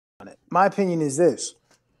my opinion is this.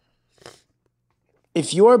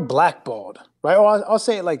 If you're blackballed, right? Or I'll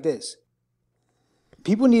say it like this.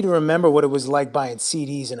 People need to remember what it was like buying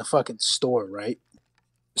CDs in a fucking store, right?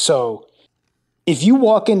 So if you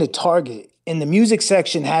walk into Target and the music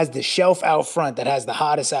section has the shelf out front that has the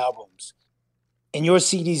hottest albums and your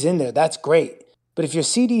CD's in there, that's great. But if your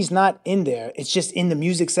CD's not in there, it's just in the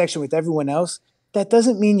music section with everyone else, that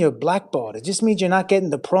doesn't mean you're blackballed. It just means you're not getting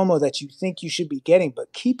the promo that you think you should be getting.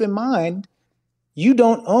 But keep in mind, you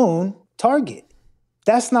don't own Target.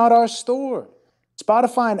 That's not our store.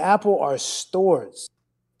 Spotify and Apple are stores.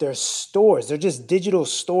 They're stores. They're just digital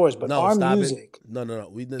stores. But No, our stop music it.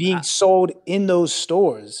 No. being sold in those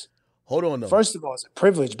stores, Hold on, though. first of all, it's a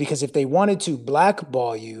privilege because if they wanted to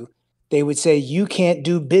blackball you, they would say you can't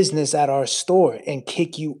do business at our store and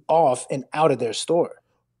kick you off and out of their store.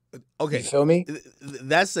 Okay. You feel me?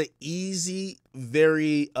 That's an easy,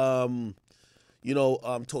 very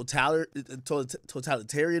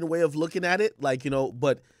totalitarian way of looking at it. Like,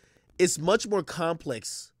 but it's much more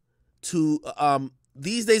complex to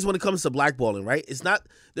these days when it comes to blackballing, right?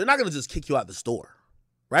 They're not gonna just kick you out the store,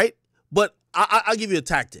 right? But I'll give you a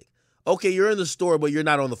tactic. Okay, you're in the store, but you're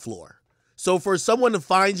not on the floor. So for someone to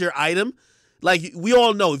find your item, like we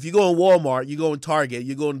all know, if you go in Walmart, you go in Target,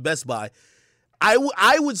 you go in Best Buy,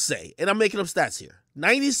 I would say, and I'm making up stats here,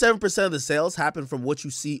 97% of the sales happen from what you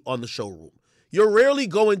see on the showroom. You're rarely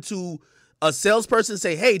going to a salesperson and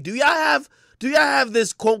say, hey, do y'all have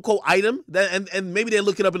this quote unquote item? And maybe they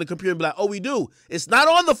look it up in the computer and be like, oh, we do. It's not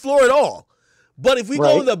on the floor at all. But if we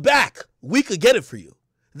go in the back, we could get it for you.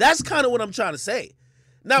 That's kind of what I'm trying to say.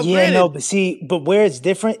 Now, but where it's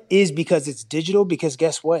different is because it's digital, because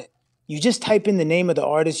guess what? You just type in the name of the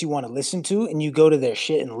artist you want to listen to and you go to their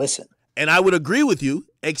shit and listen. And I would agree with you,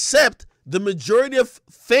 except the majority of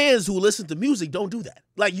fans who listen to music don't do that.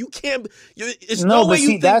 Like you can't.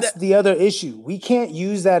 That's the other issue. We can't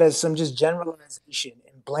use that as some just generalization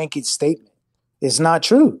and blanket statement. It's not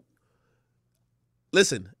true.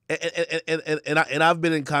 Listen, and I've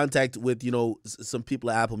been in contact with some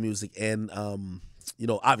people at Apple Music and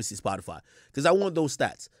obviously Spotify because I want those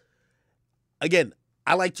stats. Again,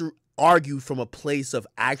 I like to argue from a place of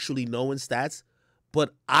actually knowing stats,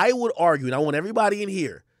 but I would argue, and I want everybody in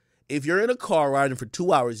here. If you're in a car riding for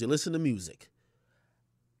 2 hours, you listen to music.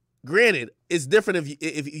 Granted, it's different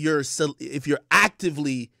if you're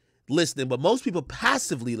actively listening, but most people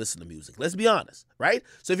passively listen to music. Let's be honest, right?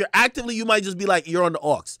 So if you're actively, you might just be like you're on the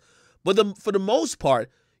aux. But for the most part,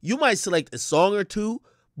 you might select a song or two,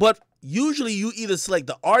 but usually you either select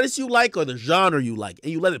the artist you like or the genre you like,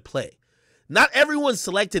 and you let it play. Not everyone's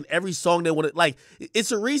selecting every song they want to like.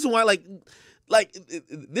 It's a reason why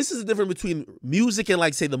this is the difference between music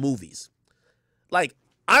and say the movies. Like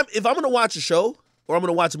if I'm gonna watch a show or I'm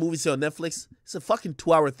gonna watch a movie say on Netflix, it's a fucking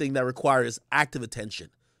 2-hour thing that requires active attention.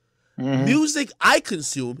 Mm-hmm. Music I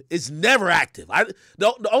consume is never active.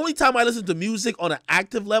 The only time I listen to music on an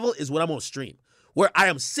active level is when I'm on stream, where I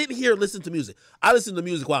am sitting here listening to music. I listen to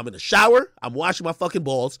music while I'm in the shower, I'm washing my fucking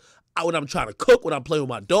balls, when I'm trying to cook, when I'm playing with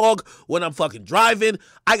my dog, when I'm fucking driving.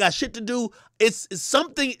 I got shit to do. It's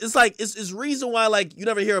something, it's reason why you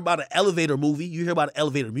never hear about an elevator movie. You hear about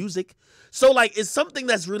elevator music. So it's something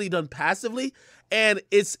that's really done passively, and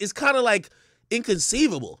it's kind of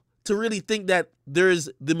inconceivable to really think that there's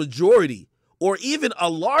the majority or even a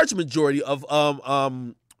large majority of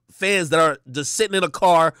fans that are just sitting in a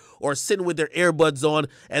car or sitting with their earbuds on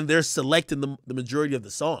and they're selecting the majority of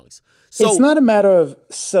the songs. So it's not a matter of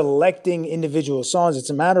selecting individual songs. It's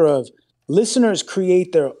a matter of listeners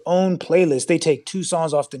create their own playlist. They take 2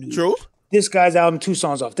 songs off the new. True. This guy's album, 2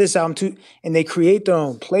 songs off this album, 2, and they create their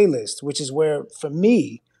own playlist, which is where, for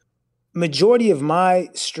me, majority of my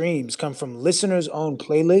streams come from listeners' own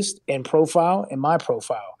playlist and profile and my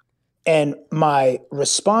profile. And my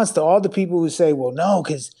response to all the people who say, well, no,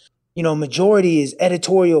 because, majority is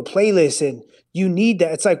editorial playlists and you need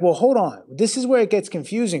that. It's like, well, hold on. This is where it gets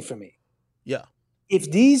confusing for me. Yeah. If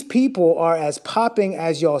these people are as popping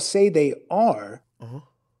as y'all say they are,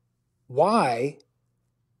 why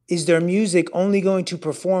is their music only going to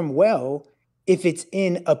perform well if it's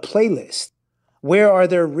in a playlist? Where are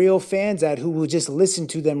their real fans at who will just listen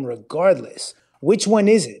to them regardless? Which one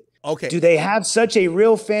is it? Okay. Do they have such a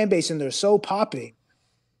real fan base and they're so popping?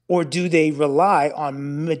 Or do they rely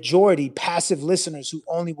on majority passive listeners who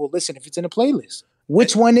only will listen if it's in a playlist?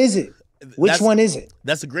 Which one is it? Which one is it?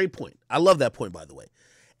 That's a great point. I love that point, by the way.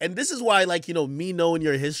 And this is why, me knowing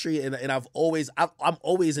your history, and I'm always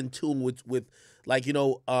in tune with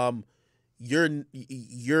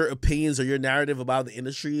your opinions or your narrative about the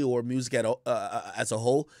industry or music as a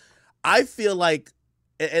whole. I feel like,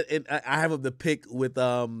 and I have him the pick with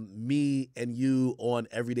me and you on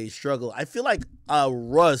Everyday Struggle. I feel like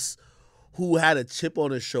Russ, who had a chip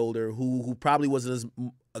on his shoulder, who probably wasn't as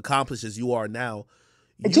accomplished as you are now.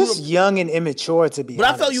 Just young and immature, to be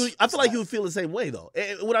honest. But I feel like you would feel the same way, though.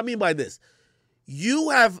 And what I mean by this,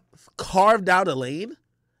 you have carved out a lane,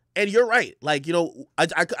 and you're right. Like, you know, I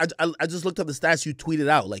just looked up the stats you tweeted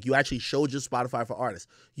out. Like, you actually showed your Spotify for artists.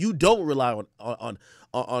 You don't rely on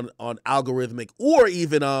algorithmic or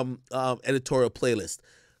even editorial playlist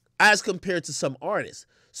as compared to some artists.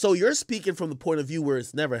 So you're speaking from the point of view where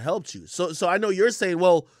it's never helped you. So I know you're saying,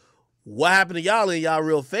 well, what happened to y'all and y'all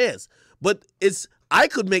real fans? But I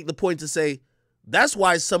could make the point to say that's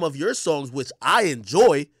why some of your songs, which I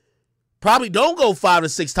enjoy, probably don't go 5 to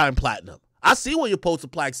 6 time platinum. I see when you post a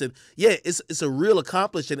plaque and yeah, it's a real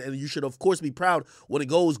accomplishment, and you should of course be proud when it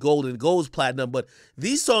goes gold and it goes platinum. But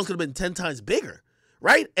these songs could have been 10 times bigger,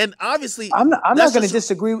 right? And obviously, I'm not going to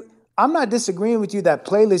disagree. I'm not disagreeing with you that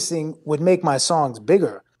playlisting would make my songs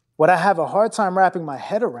bigger. What I have a hard time wrapping my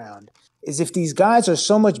head around is if these guys are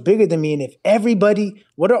so much bigger than me, and if everybody,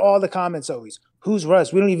 what are all the comments always? Who's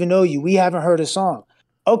Russ? We don't even know you. We haven't heard a song.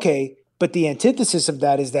 Okay, but the antithesis of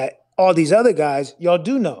that is that all these other guys, y'all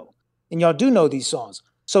do know, and y'all do know these songs.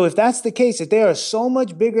 So if that's the case, if they are so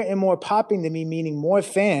much bigger and more popping than me, meaning more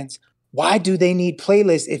fans, why do they need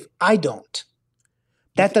playlists if I don't?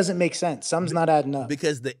 That doesn't make sense. Something's not adding up.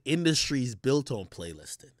 Because the industry is built on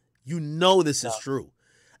playlisting. You know this is true.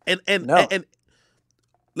 And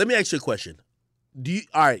let me ask you a question.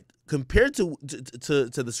 All right, compared to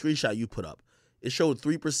the screenshot you put up, it showed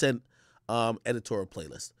 3% editorial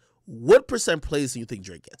playlist. What percent plays do you think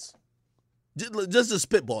Drake gets? Just a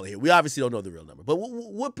spitball here. We obviously don't know the real number, but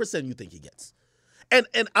what percent you think he gets? And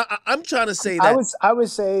I'm trying to say that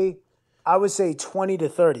I would say 20 to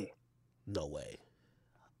 30. No way.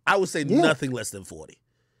 I would say nothing less than 40.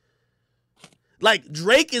 Like,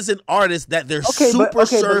 Drake is an artist that they're super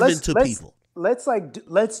serving to people.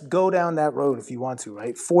 Let's go down that road if you want to,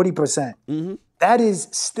 right? 40%. Mm-hmm. That is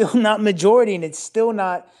still not majority, and it's still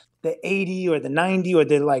not the 80 or the 90 or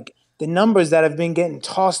the numbers that have been getting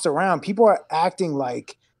tossed around. People are acting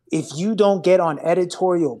like if you don't get on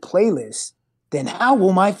editorial playlists, then how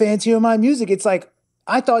will my fans hear my music? It's like,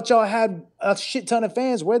 I thought y'all had a shit ton of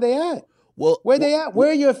fans. Where they at? Where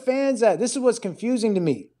are your fans at? This is what's confusing to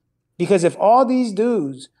me. Because if all these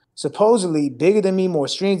dudes supposedly bigger than me, more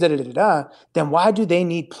streams, then why do they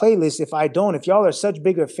need playlists if I don't? If y'all are such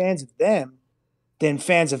bigger fans of them than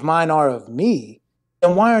fans of mine are of me,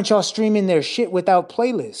 then why aren't y'all streaming their shit without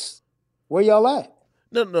playlists? Where y'all at?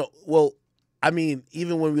 No. Well, I mean,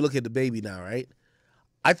 even when we look at the baby now, right?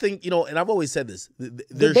 I think, and I've always said this.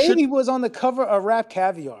 The baby was on the cover of Rap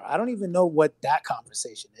Caviar. I don't even know what that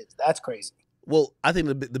conversation is. That's crazy. Well, I think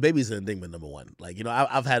the baby's an enigma, number one. Like,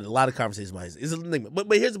 I've had a lot of conversations about it. It's an enigma. But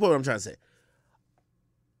here's the point I'm trying to say.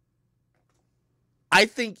 I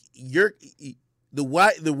think the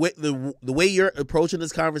way you're approaching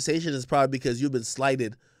this conversation is probably because you've been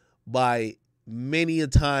slighted by many a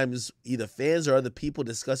times either fans or other people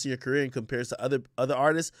discussing your career in comparison to other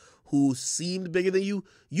artists who seemed bigger than you.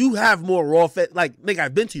 You have more raw fed. Like, nigga,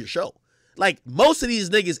 I've been to your show. Like, most of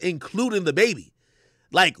these niggas, including the baby,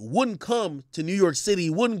 like, wouldn't come to New York City,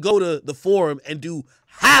 wouldn't go to the Forum and do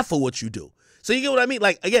half of what you do. So you get what I mean?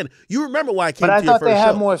 Like, again, you remember why I came to your first show. But I thought they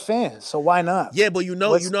had more fans, so why not? Yeah, but you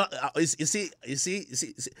see,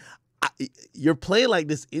 you're playing like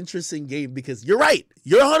this interesting game because you're right.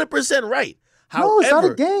 You're 100% right. However, no, it's not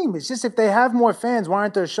a game. It's just if they have more fans, why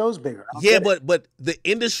aren't their shows bigger? Yeah, but the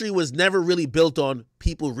industry was never really built on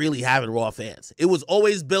people really having raw fans. It was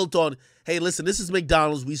always built on, hey, listen, this is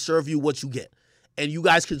McDonald's. We serve you what you get, and you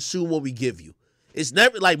guys consume what we give you. It's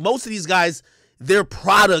never like most of these guys, they're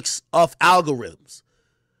products of algorithms,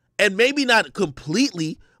 and maybe not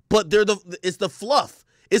completely, but it's the fluff.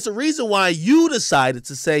 It's the reason why you decided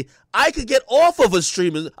to say, I could get off of a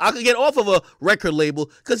streaming, I could get off of a record label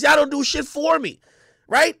because y'all don't do shit for me,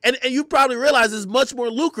 right? And you probably realize it's much more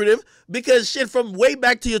lucrative because shit, from way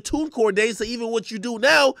back to your TuneCore days to even what you do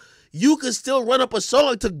now, you can still run up a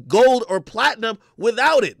song to gold or platinum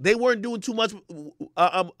without it. They weren't doing too much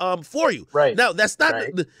for you. Right. Now, that's not,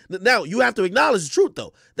 now you have to acknowledge the truth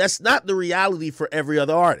though. That's not the reality for every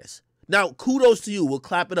other artist. Now, kudos to you. We'll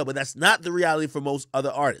clap it up, but that's not the reality for most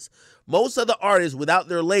other artists. Most other artists, without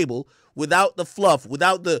their label, without the fluff,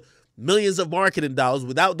 without the millions of marketing dollars,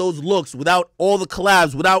 without those looks, without all the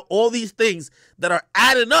collabs, without all these things that are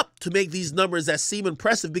adding up to make these numbers that seem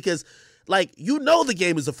impressive because, like, the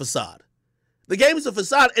game is a facade. The game is a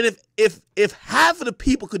facade, and if half of the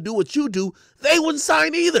people could do what you do, they wouldn't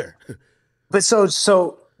sign either. But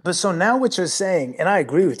so But so now what you're saying, and I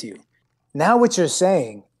agree with you. Now what you're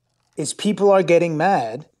saying is people are getting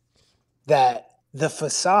mad that the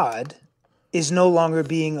facade is no longer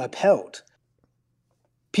being upheld.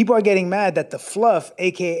 People are getting mad that the fluff,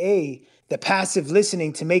 aka the passive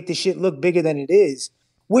listening to make the shit look bigger than it is.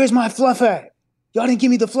 Where's my fluff at? Y'all didn't give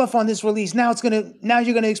me the fluff on this release. Now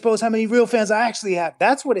you're gonna expose how many real fans I actually have.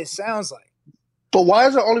 That's what it sounds like. But why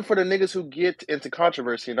is it only for the niggas who get into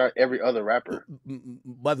controversy, not every other rapper?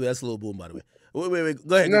 By the way, that's a little boom. By the way, wait.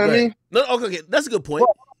 Go ahead. You know what I mean? No, okay, that's a good point.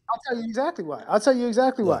 Well, I'll tell you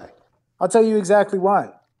exactly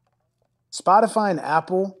why. Spotify and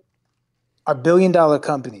Apple are billion-dollar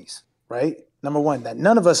companies, right? Number one, that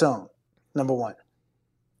none of us own. Number one.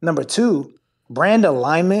 Number two, brand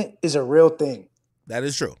alignment is a real thing. That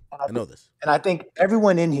is true. I know this. And I think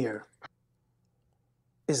everyone in here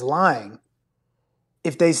is lying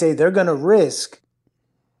if they say they're going to risk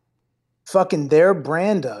fucking their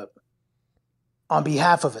brand up on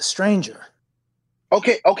behalf of a stranger.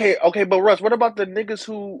 Okay. But Russ, what about the niggas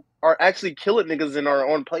who are actually killing niggas in our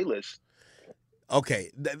own playlist?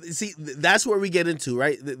 Okay. See, that's where we get into,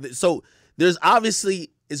 right? So there's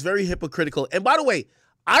obviously, it's very hypocritical. And by the way,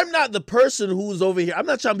 I'm not the person who's over here. I'm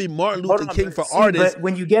not trying to be Martin Luther King for artists. But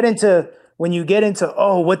when you get into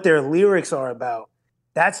what their lyrics are about,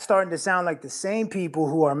 that's starting to sound like the same people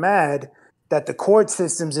who are mad that the court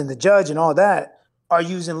systems and the judge and all that are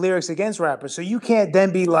using lyrics against rappers. So you can't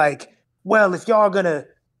then be like, well, if y'all are gonna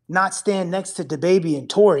not stand next to DaBaby and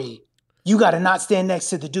Tory, you got to not stand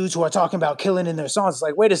next to the dudes who are talking about killing in their songs. It's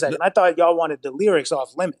like, wait a second. I thought y'all wanted the lyrics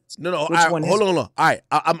off limits. No. Hold on. All right.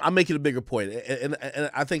 I'm making a bigger point. And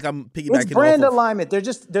I think I'm piggybacking. It's brand alignment.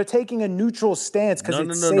 They're taking a neutral stance because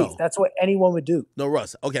it's safe. No. That's what anyone would do. No,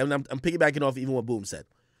 Russ. Okay. I'm piggybacking off even what Boom said.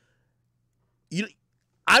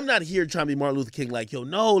 I'm not here trying to be Martin Luther King like, yo,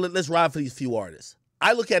 no, let's ride for these few artists.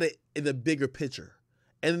 I look at it in the bigger picture.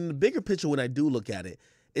 And in the bigger picture, when I do look at it,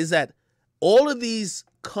 is that all of these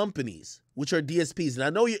companies, which are DSPs, and I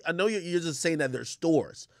know you're just saying that they're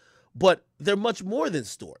stores, but they're much more than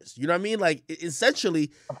stores. You know what I mean? Like,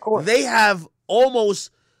 essentially, they have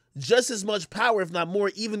almost just as much power, if not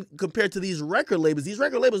more, even compared to these record labels. These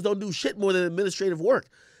record labels don't do shit more than administrative work.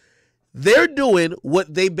 They're doing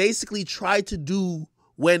what they basically tried to do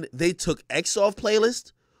when they took X off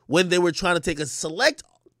playlist, when they were trying to take a select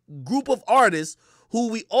group of artists who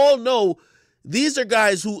we all know. These are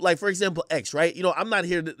guys who, like, for example, X, right? You know, I'm not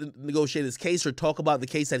here to negotiate his case or talk about the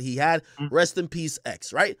case that he had. Rest in peace,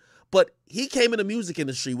 X, right? But he came in the music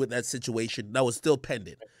industry with that situation that was still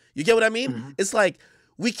pending. You get what I mean? Mm-hmm. It's like,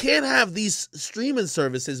 we can't have these streaming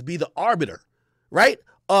services be the arbiter, right?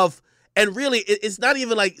 And really, it's not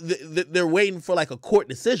even like they're waiting for like a court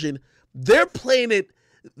decision. They're playing it.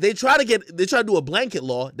 They try to do a blanket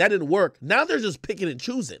law. That didn't work. Now they're just picking and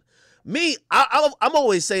choosing. Me, I'm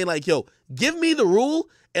always saying like, yo, give me the rule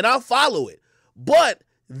and I'll follow it. But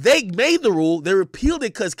they made the rule. They repealed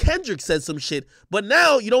it because Kendrick said some shit. But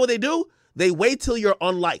now, you know what they do? They wait till you're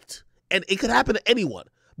unliked. And it could happen to anyone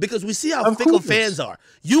because we see how fickle fans are.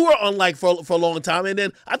 You were unliked for a long time. And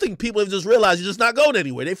then I think people have just realized you're just not going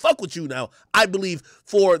anywhere. They fuck with you now, I believe,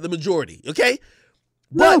 for the majority. Okay?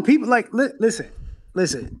 But no, people like,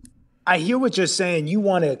 listen. I hear what you're saying. You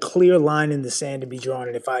want a clear line in the sand to be drawn,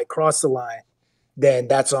 and if I cross the line, then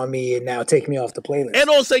that's on me, and now take me off the playlist. And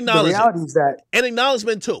also acknowledge the reality is that, and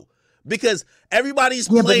acknowledgement too, because everybody's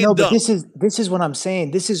playing dumb. But this is what I'm saying.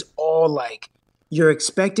 This is all like you're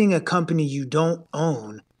expecting a company you don't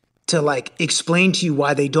own to like explain to you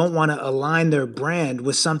why they don't want to align their brand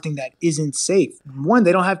with something that isn't safe. One,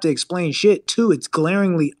 they don't have to explain shit. Two, it's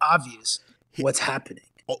glaringly obvious what's happening.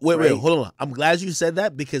 Wait, hold on. I'm glad you said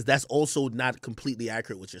that because that's also not completely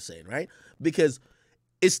accurate what you're saying, right? Because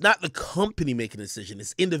it's not the company making a decision.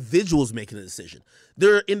 It's individuals making a decision.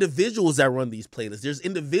 There are individuals that run these playlists. There's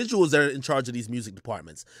individuals that are in charge of these music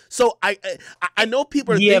departments. So I know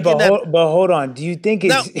people are thinking but hold on. Do you think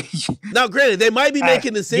it's... Now, granted, they might be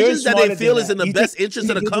making decisions that they feel is in the best interest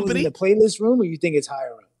of the company. In the playlist room, or you think it's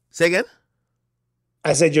higher up? Say again?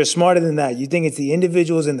 I said you're smarter than that. You think it's the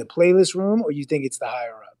individuals in the playlist room, or you think it's the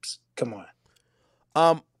higher ups? Come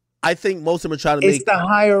on. I think most of them are trying to make... It's the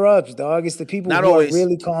higher ups, dog. It's the people who are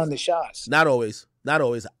really calling the shots. Not always.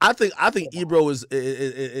 I think Ebro is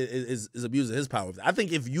abusing his power. I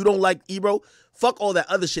think if you don't like Ebro, fuck all that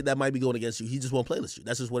other shit that might be going against you. He just won't playlist you.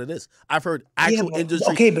 That's just what it is. I've heard actual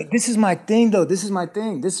industry... Okay, but this is my thing, though. This is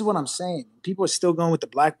what I'm saying. People are still going with the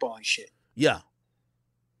blackballing shit. Yeah.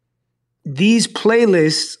 these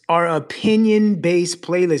playlists are opinion-based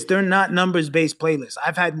playlists. They're not numbers-based playlists.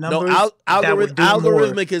 I've had No, numbers that were doing more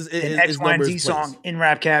algorithmic than X, is Y, and numbers Z plays. song in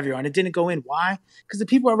Rap Caviar, and it didn't go in. Why? Because the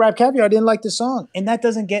people at Rap Caviar didn't like the song, and that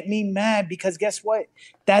doesn't get me mad because guess what?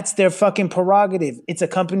 That's their fucking prerogative. It's a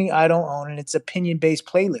company I don't own, and it's opinion-based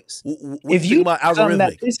playlist. What If do you think about have something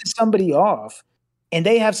that algorithmic? pisses somebody off, and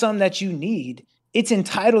they have something that you need, it's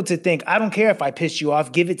entitled to think, I don't care if I pissed you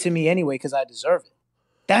off, give it to me anyway because I deserve it.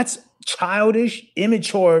 That's childish,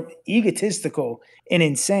 immature, egotistical, and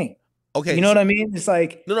insane. Okay, You know what I mean? It's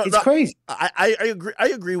like it's crazy. I agree. I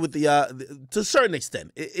agree with to a certain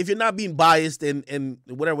extent. If you're not being biased and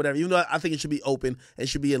whatever, even though I think it should be open and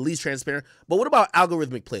should be at least transparent. But what about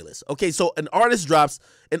algorithmic playlists? Okay, so an artist drops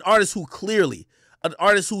an artist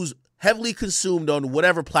who's heavily consumed on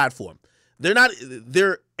whatever platform.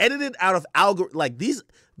 They're edited out of like these.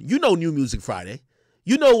 You know, New Music Friday.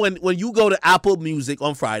 You know, when you go to Apple Music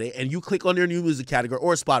on Friday and you click on their new music category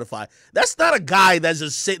or Spotify, that's not a guy that's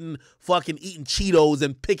just sitting fucking eating Cheetos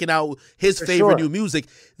and picking out his favorite new music.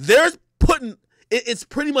 They're putting it's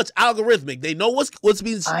pretty much algorithmic. They know what's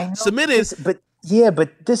being submitted.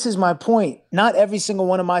 But this is my point. Not every single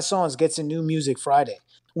one of my songs gets a New Music Friday.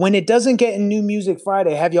 When it doesn't get in New Music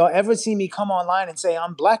Friday, have y'all ever seen me come online and say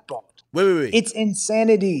I'm blackballed? Wait. It's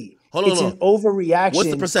insanity. Hold on. It's an overreaction.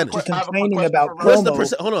 What's the percentage? To complaining about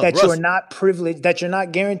promo Hold on, that Russ. you're not privileged, that you're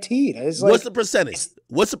not guaranteed. It's like, what's the percentage?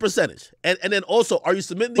 What's the percentage? And then also, are you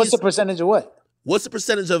submitting these? What's the percentage of what? What's the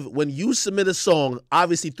percentage of when you submit a song,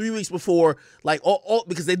 obviously 3 weeks before, like all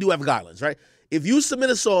because they do have guidelines, right? If you submit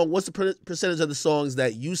a song, what's the percentage of the songs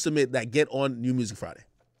that you submit that get on New Music Friday?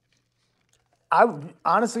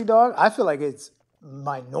 Honestly, dog, I feel like it's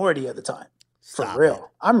minority of the time. Stop For real. it.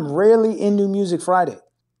 I'm rarely in New Music Friday.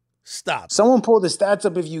 Stop. Someone pull the stats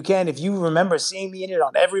up if you can, if you remember seeing me in it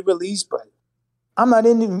on every release, but I'm not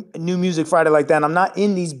in New Music Friday like that. I'm not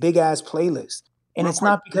in these big ass playlists. And it's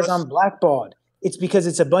not because I'm blackballed. It's because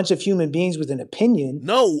it's a bunch of human beings with an opinion.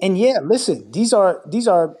 No. And yeah, listen, these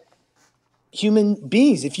are human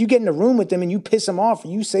beings. If you get in a room with them and you piss them off or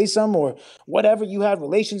you say something or whatever, you have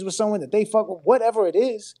relations with someone that they fuck with, whatever it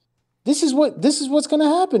is, this is what's going to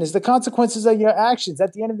happen is the consequences of your actions.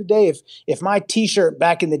 At the end of the day, if my t-shirt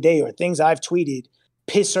back in the day or things I've tweeted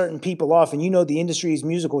piss certain people off, and you know the industry's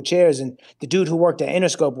musical chairs, and the dude who worked at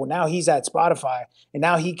Interscope, well, now he's at Spotify and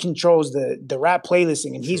now he controls the rap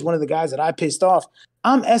playlisting, and he's one of the guys that I pissed off.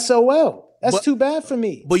 I'm SOL. That's too bad for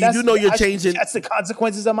me. But you do know you're changing. That's the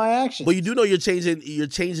consequences of my actions. But you do know you're changing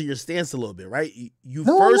your stance a little bit, right? You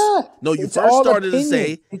No, first I'm not. you It's first all started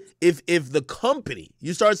opinion. to say if the company,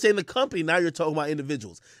 you started saying the company, now you're talking about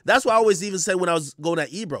individuals. That's why I always even said when I was going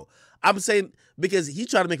at Ebro, I'm saying because he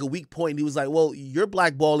tried to make a weak point. He was like, "Well, you're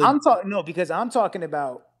blackballing." Because I'm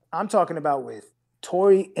talking about with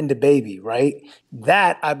Tory and the baby, right?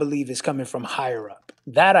 That I believe is coming from higher up.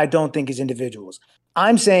 That I don't think is individuals.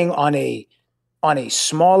 I'm saying on a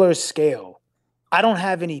smaller scale, I don't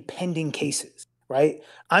have any pending cases, right?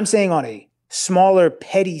 I'm saying on a smaller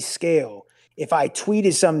petty scale, if I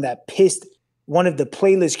tweeted something that pissed one of the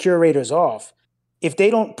playlist curators off, if they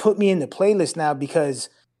don't put me in the playlist now because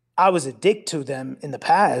I was a dick to them in the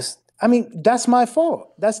past, I mean, that's my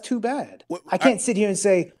fault. That's too bad. I can't sit here and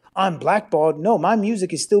say I'm blackballed. No, my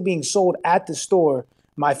music is still being sold at the store.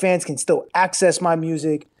 My fans can still access my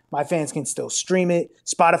music. My fans can still stream it.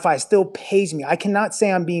 Spotify still pays me. I cannot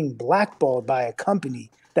say I'm being blackballed by a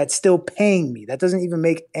company that's still paying me. That doesn't even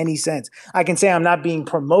make any sense. I can say I'm not being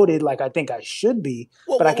promoted like I think I should be,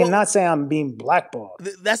 but I cannot say I'm being blackballed.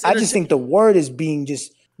 I just think the word is being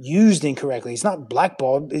just used incorrectly. It's not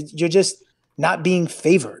blackballed. You're just not being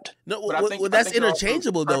favored. No, that's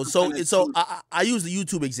interchangeable though. So I use the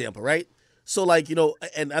YouTube example, right? So like, you know,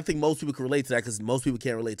 and I think most people can relate to that because most people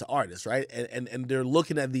can't relate to artists, right? And they're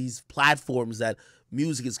looking at these platforms that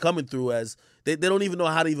music is coming through as they don't even know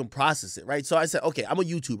how to even process it, right? So I said, okay, I'm a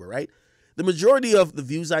YouTuber, right? The majority of the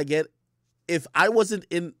views I get, if I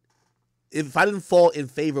didn't fall in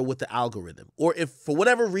favor with the algorithm, or if for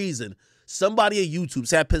whatever reason somebody at YouTube,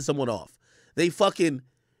 say I pissed someone off, they fucking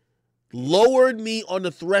lowered me on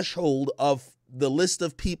the threshold of the list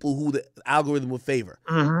of people who the algorithm would favor,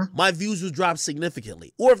 my views would drop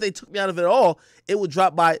significantly. Or if they took me out of it all, it would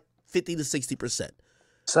drop by 50 to 60%.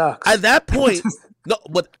 Sucks. At that point, no,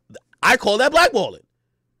 but I call that blackballing.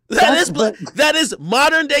 That is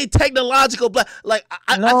modern day technological black. Like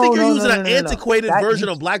I think you're using an antiquated version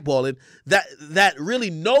of blackballing that really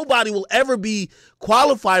nobody will ever be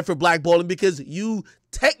qualified for blackballing because you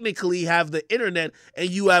technically have the internet and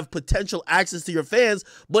you have potential access to your fans.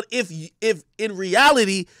 But if in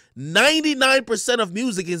reality 99% of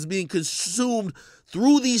music is being consumed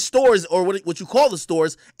through these stores, or what you call the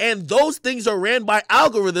stores, and those things are ran by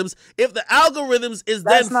algorithms. If the algorithms is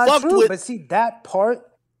That's then not fucked true. with, But see, that part,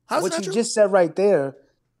 how's what that you true? just said right there,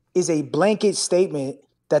 is a blanket statement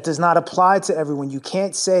that does not apply to everyone. You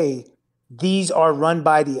can't say these are run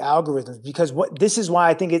by the algorithms, because this is why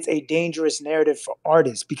I think it's a dangerous narrative for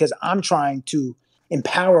artists, because I'm trying to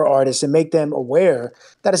empower artists and make them aware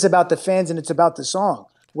that it's about the fans and it's about the song.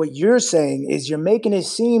 What you're saying is you're making it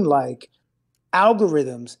seem like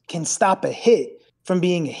algorithms can stop a hit from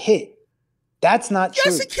being a hit. That's not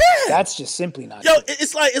Yes, true. it can. That's just simply not Yo, true.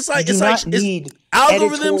 You do not need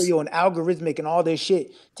algorithms. editorial and algorithmic and all this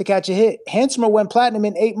shit to catch a hit. Handsomer went platinum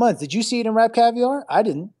in 8 months. Did you see it in Rap Caviar? I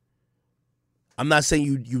didn't. I'm not saying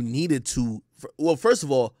you needed to. Well, first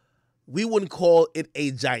of all, we wouldn't call it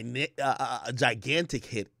a gigantic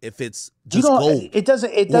hit if it's just gold. It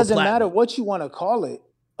doesn't matter what you want to call it.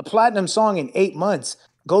 A platinum song in 8 months.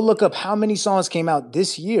 Go look up how many songs came out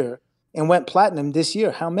this year and went platinum this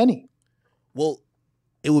year. How many? Well,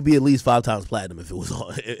 it would be at least 5 times platinum if it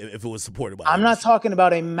was supported by. I'm not talking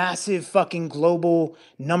about a massive fucking global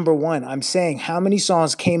 #1. I'm saying how many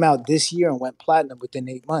songs came out this year and went platinum within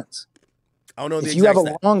 8 months. I don't know. If you have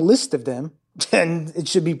a long list of them, then it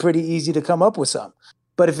should be pretty easy to come up with some.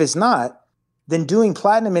 But if it's not, then doing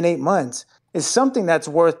platinum in 8 months is something that's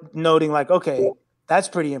worth noting. Like, okay, that's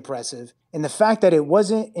pretty impressive. And the fact that it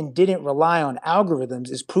wasn't and didn't rely on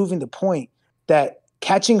algorithms is proving the point that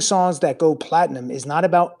catching songs that go platinum is not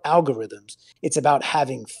about algorithms. It's about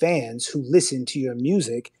having fans who listen to your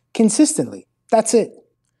music consistently. That's it.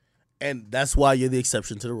 And that's why you're the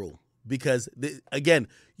exception to the rule. Because, again,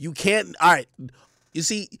 you can't. All right, you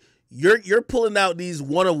see, you're pulling out these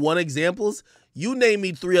one-on-one examples. You name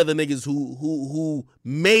me 3 other niggas who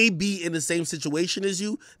may be in the same situation as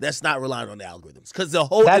you that's not relying on the algorithms, because the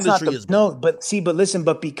whole industry is no. But listen.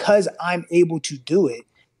 But because I'm able to do it,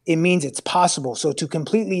 it means it's possible. So to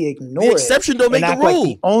completely ignore the exception don't make the rule. Like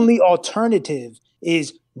the only alternative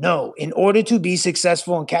is no. In order to be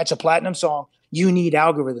successful and catch a platinum song, you need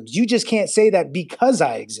algorithms. You just can't say that because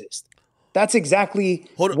I exist. That's exactly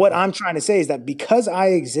what I'm trying to say, is that because I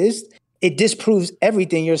exist, it disproves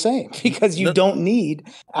everything you're saying, because you don't need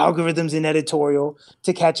algorithms and editorial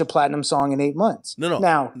to catch a platinum song in 8 months. No.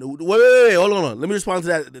 Now, wait, hold on. Let me respond to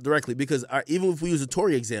that directly, because even if we use a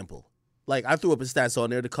Tory example, like I threw up his stats on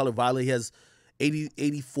there, The Color Violet, he has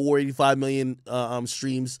 84, 85 million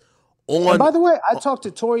streams. And by the way, I talked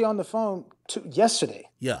to Tory on the phone yesterday.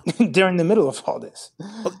 Yeah. During the middle of all this.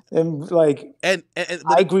 And like, and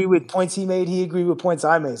I agree with points he made. He agreed with points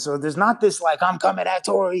I made. So there's not this like, I'm coming at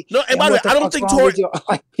Tory. No, and by the way, I don't think Tory,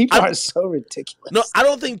 like, people are so ridiculous. No, I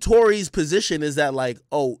don't think Tory's position is that like,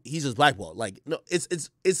 oh, he's just blackballed. Like, no,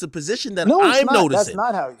 it's a position that I'm noticing. That's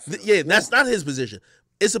not how he feels. Yeah, that's not his position.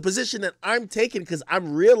 It's a position that I'm taking because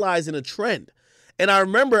I'm realizing a trend. And I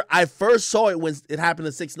remember I first saw it when it happened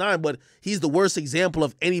to 6ix9ine, but he's the worst example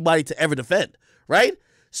of anybody to ever defend, right?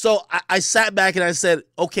 So I sat back and I said,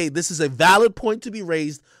 okay, this is a valid point to be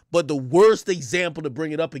raised, but the worst example to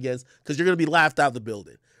bring it up against, because you're going to be laughed out of the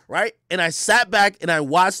building, right? And I sat back and I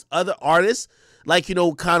watched other artists, like,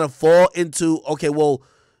 kind of fall into, okay, well,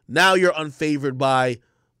 now you're unfavored by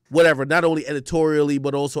whatever, not only editorially,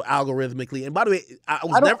 but also algorithmically. And by the way, I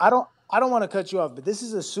don't want to cut you off, but this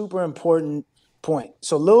is a super important point.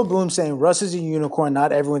 So Lil Boom saying Russ is a unicorn,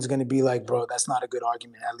 not everyone's going to be like, bro, that's not a good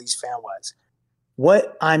argument, at least fan-wise.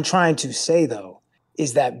 What I'm trying to say, though,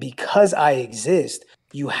 is that because I exist,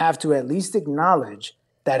 you have to at least acknowledge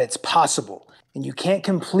that it's possible. And you can't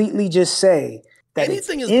completely just say that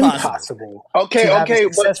anything is impossible. Okay, to have a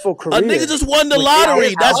successful career. A nigga just won the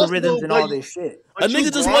lottery. That's algorithms and all this shit. A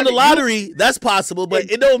nigga just won the lottery. That's possible,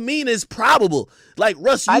 but it don't mean it's probable. Like,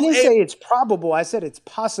 Russ, I didn't say it's probable. I said it's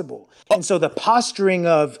possible. And so the posturing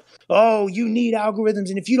of, oh, you need algorithms,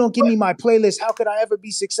 and if you don't give me my playlist, how could I ever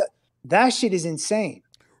be successful? That shit is insane.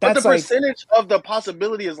 But the percentage of the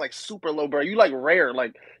possibility is like super low, bro. You like rare.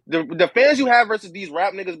 Like the fans you have versus these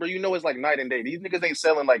rap niggas, bro, it's like night and day. These niggas ain't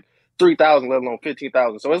selling like 3,000, let alone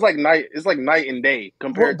 15,000. So it's like night and day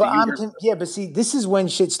compared to you. But see, this is when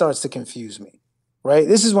shit starts to confuse me, right?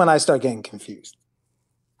 This is when I start getting confused.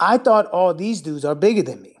 I thought all these dudes are bigger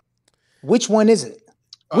than me. Which one is it?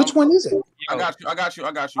 Which one is it? I got you.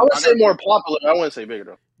 I would say more popular. I wouldn't say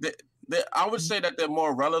bigger though. I would say that they're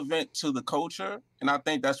more relevant to the culture, and I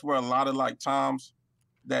think that's where a lot of like times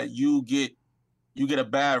that you get a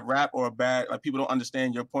bad rap or a bad, like, people don't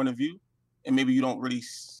understand your point of view, and maybe you don't really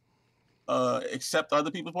accept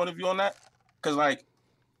other people's point of view on that, because like,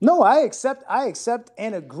 no, I accept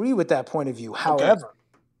and agree with that point of view. However,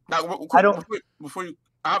 now I don't. Before you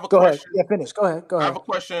I have a Go ahead. question. Yeah, finish. Go ahead. Go I ahead. have a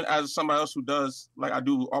question as somebody else who does, like, I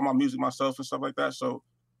do all my music myself and stuff like that. So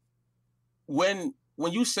when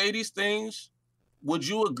you say these things, would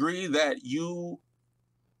you agree that you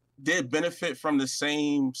did benefit from the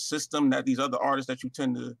same system that these other artists that you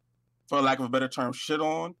tend to, for lack of a better term, shit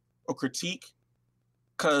on or critique?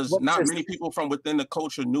 Because What not system? many people from within the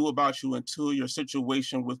culture knew about you until your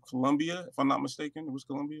situation with Columbia, if I'm not mistaken. It was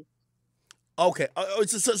Columbia? Okay,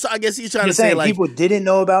 so I guess he's trying You're to say saying like people didn't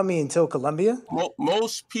know about me until Columbia?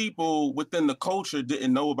 Most people within the culture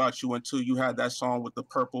didn't know about you until you had that song with the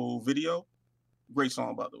purple video. Great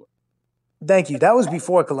song, by the way. Thank you. That was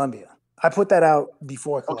before Columbia. I put that out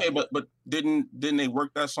before Okay, Columbia. but didn't they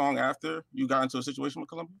work that song after you got into a situation with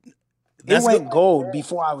Columbia? It went gold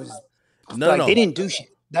before I was No. they didn't do shit.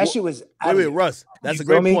 That shit was out Wait, of here. Russ. That's You a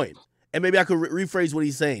feel great me? point. And maybe I could rephrase what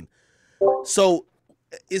he's saying. So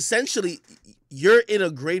essentially, you're in a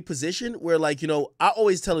great position where, like, I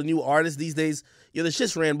always tell a new artist these days, the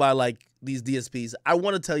shit's ran by like these DSPs. I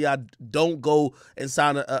want to tell y'all, don't go and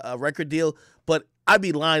sign a record deal, but I'd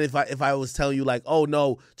be lying if I was telling you like, oh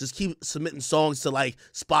no, just keep submitting songs to like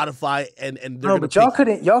Spotify and they're No, gonna but y'all pick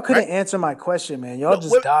couldn't right? answer my question, man. Y'all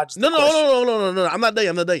just dodged the No. I'm not done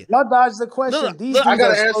yet. Y'all dodged the question. No. These I dudes got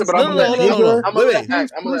are an answer, supposed but to I'm be gonna let bigger. I'm gonna let Wait.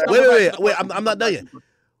 Act. I'm gonna let Wait, I'm not done yet.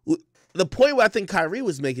 The point where I think Kyrie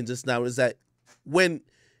was making just now is that when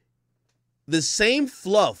the same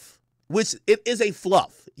fluff, which it is a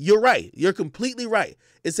fluff, you're right. You're completely right.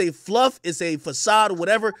 It's a fluff. It's a facade,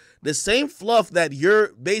 whatever. The same fluff that you're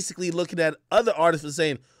basically looking at other artists and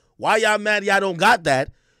saying, why y'all mad y'all don't got that?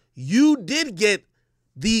 You did get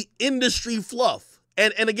the industry fluff.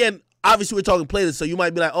 And again, obviously we're talking playlists, so you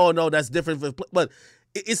might be like, oh no, that's different. But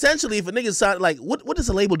essentially, if a nigga sound like, what does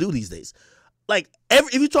a label do these days? Like,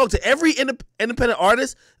 if you talk to every independent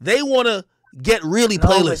artist, they want to get really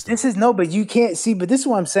playlisted. But you can't see, but this is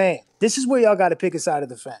what I'm saying. This is where y'all got to pick a side of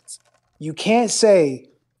the fence. You can't say,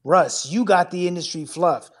 Russ, you got the industry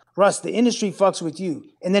fluff. Russ, the industry fucks with you.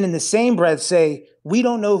 And then in the same breath say, we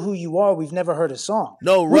don't know who you are. We've never heard a song.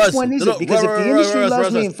 No, Which Russ. one is it? Because if the industry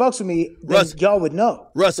loves me and fucks with me, then y'all would know.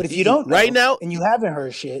 Russ, but if you don't know right now, and you haven't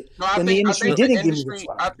heard shit, I then think, the industry didn't give me the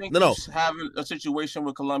fluff. I think having a situation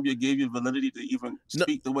with Columbia gave you validity to even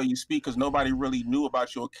speak the way you speak because nobody really knew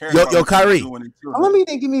about you or cared about yo, Kyrie. Columbia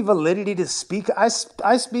didn't give me validity to speak. I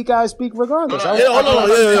speak regardless.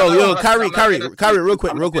 Yo, Kyrie, real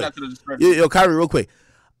quick. Yo, Kyrie, real quick.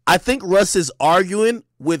 I think Russ is arguing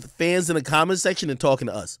with fans in the comment section and talking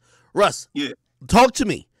to us. Russ, talk to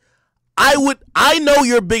me. I know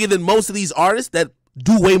you're bigger than most of these artists that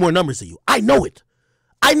do way more numbers than you. I know it.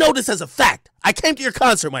 I know this as a fact. I came to your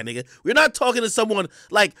concert, my nigga. We're not talking to someone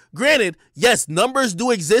like, granted, yes, numbers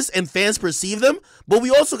do exist and fans perceive them, but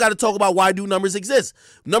we also got to talk about why do numbers exist.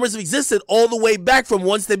 Numbers have existed all the way back from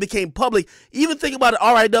once they became public. Even think about it,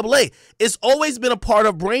 RIAA. It's always been a part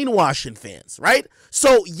of brainwashing fans, right?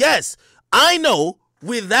 So, yes, I know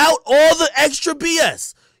without all the extra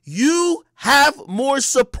BS, you have more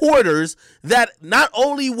supporters that not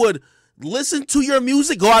only would listen to your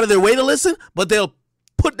music, go out of their way to listen, but they'll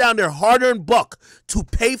put down their hard-earned buck to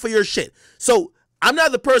pay for your shit. So I'm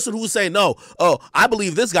not the person who's saying, no, I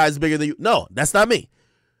believe this guy's bigger than you. No, that's not me.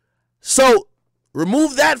 So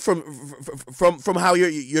remove that from how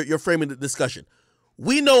you're framing the discussion.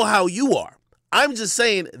 We know how you are. I'm just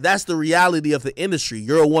saying that's the reality of the industry.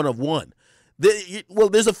 You're a one of one.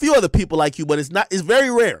 There's a few other people like you, but it's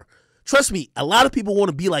very rare. Trust me, a lot of people want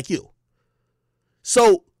to be like you.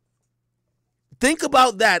 So think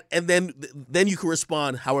about that, and then you can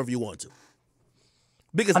respond however you want to.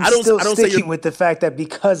 Because I don't sticking with the fact that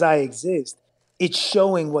because I exist, it's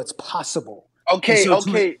showing what's possible. Okay. But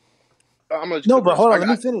hold on,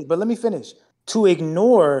 let me finish. To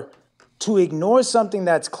ignore something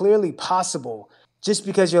that's clearly possible just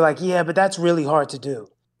because you're like, yeah, but that's really hard to do.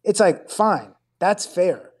 It's like, fine, that's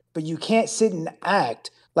fair, but you can't sit and act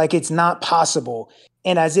like it's not possible,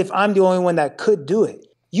 and as if I'm the only one that could do it.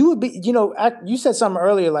 You would be, you said something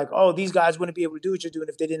earlier like, oh, these guys wouldn't be able to do what you're doing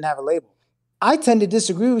if they didn't have a label. I tend to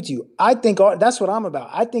disagree with you. I think that's what I'm about.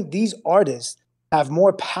 I think these artists have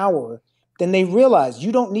more power than they realize.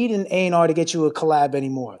 You don't need an A&R to get you a collab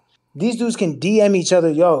anymore. These dudes can DM each other,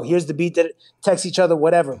 yo, here's the beat, that text each other,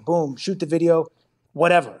 whatever, boom, shoot the video,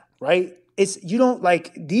 whatever, right?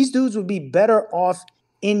 These dudes would be better off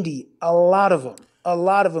indie, a lot of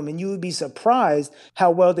them, and you would be surprised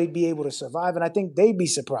how well they'd be able to survive, and I think they'd be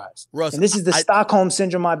surprised. Russ, and this is the Stockholm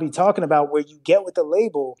syndrome I'd be talking about, where you get with the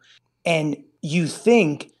label and you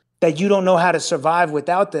think that you don't know how to survive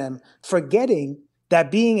without them, forgetting that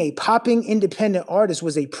being a popping independent artist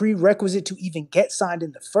was a prerequisite to even get signed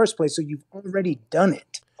in the first place. So you've already done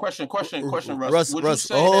it. Question, Russ. Russ, Would Russ,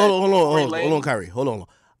 you say hold on, Kyrie. Hold on.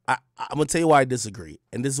 I'm gonna tell you why I disagree,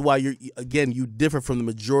 and this is why you differ from the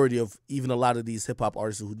majority of even a lot of these hip hop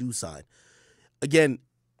artists who do sign. Again,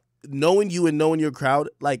 knowing you and knowing your crowd,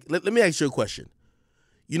 like let me ask you a question.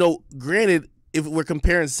 You know, granted, if we're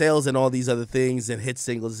comparing sales and all these other things and hit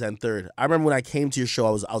singles and third, I remember when I came to your show, I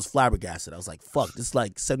was flabbergasted. I was like, fuck, there's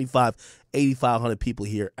like 8,500 people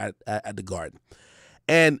here at the Garden.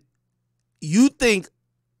 And you think,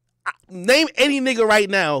 name any nigga right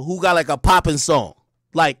now who got like a popping song.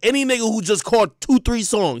 Like any nigga who just caught 2-3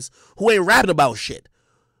 songs who ain't rapping about shit.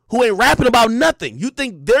 Who ain't rapping about nothing. You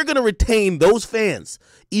think they're going to retain those fans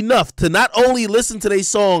enough to not only listen to their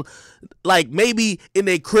song like maybe in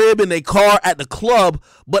their crib, in their car, at the club,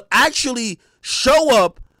 but actually show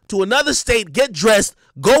up to another state, get dressed,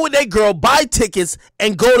 go with their girl, buy tickets,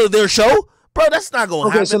 and go to their show? Bro, that's not going to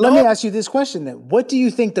happen. Okay, so let me ask you this question then. What do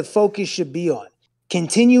you think the focus should be on?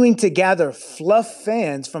 Continuing to gather fluff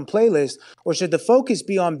fans from playlists, or should the focus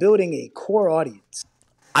be on building a core audience?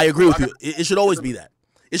 I agree with you. It should always be that.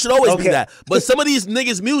 It should always be that. But some of these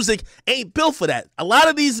niggas' music ain't built for that. A lot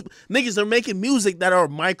of these niggas are making music that are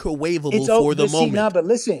microwavable for the moment. Nah, but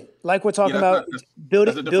listen, like we're talking about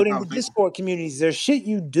building the Discord communities, there's shit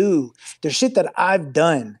you do. There's shit that I've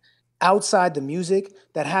done outside the music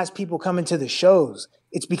that has people coming to the shows.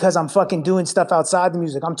 It's because I'm fucking doing stuff outside the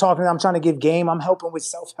music. I'm trying to give game. I'm helping with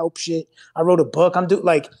self-help shit. I wrote a book.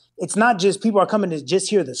 It's not just people are coming to just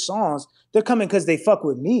hear the songs. They're coming because they fuck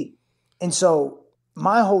with me. And so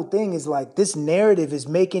my whole thing is like, this narrative is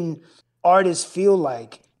making artists feel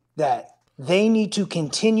like that they need to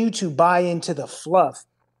continue to buy into the fluff.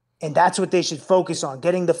 And that's what they should focus on,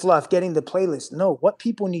 getting the fluff, getting the playlist. No, what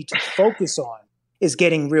people need to focus on is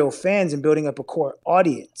getting real fans and building up a core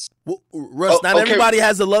audience. Well, Russ, not everybody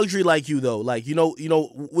has the luxury like you though. Like, you know,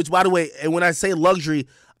 which by the way, and when I say luxury,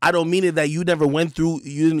 I don't mean it that you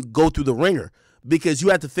didn't go through the ringer, because you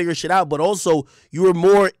had to figure shit out, but also you were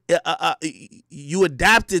more, you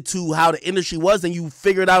adapted to how the industry was, and you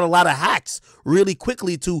figured out a lot of hacks really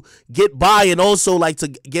quickly to get by and also like to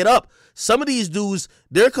get up. Some of these dudes,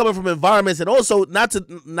 they're coming from environments, and also not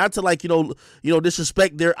to like, you know,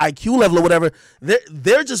 disrespect their IQ level or whatever.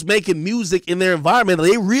 They're just making music in their environment.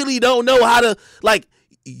 They really don't know how to, like,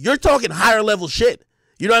 you're talking higher level shit.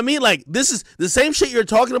 You know what I mean? Like, this is the same shit you're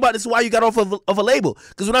talking about. This is why you got off of a label.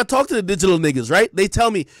 Because when I talk to the digital niggas, right, they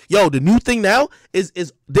tell me, yo, the new thing now is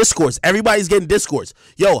discourse. Everybody's getting discourse.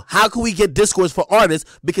 Yo, how can we get discourse for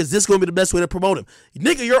artists? Because this is going to be the best way to promote them.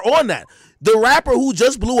 Nigga, you're on that. The rapper who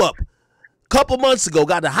just blew up a couple months ago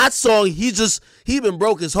got a hot song. He been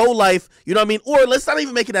broke his whole life. You know what I mean? Or let's not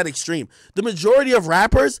even make it that extreme. The majority of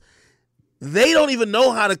rappers, they don't even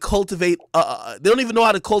know how to cultivate. They don't even know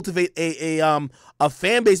how to cultivate a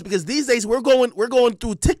fan base, because these days we're going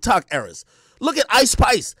through TikTok eras. Look at Ice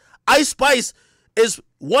Spice. Ice Spice is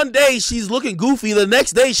one day she's looking goofy, the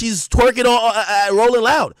next day she's twerking on Rolling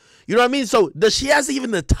Loud. You know what I mean? So she has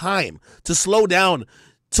even the time to slow down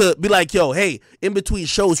to be like, yo, hey, in between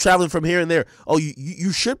shows, traveling from here and there. Oh,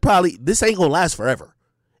 you should probably. This ain't gonna last forever,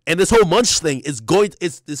 and this whole Munch thing is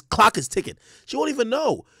this clock is ticking. She won't even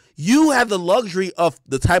know. You have the luxury of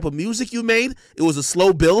the type of music you made. It was a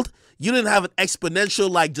slow build. You didn't have an exponential,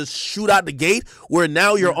 like, just shoot out the gate, where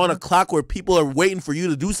now you're on a clock where people are waiting for you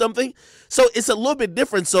to do something. So it's a little bit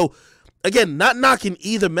different. So, again, not knocking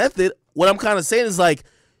either method. What I'm kind of saying is, like,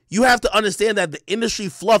 you have to understand that the industry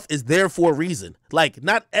fluff is there for a reason. Like,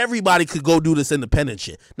 not everybody could go do this independent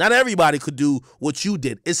shit. Not everybody could do what you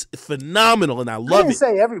did. It's phenomenal, and I love it. I didn't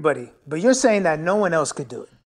say everybody, but you're saying that no one else could do it.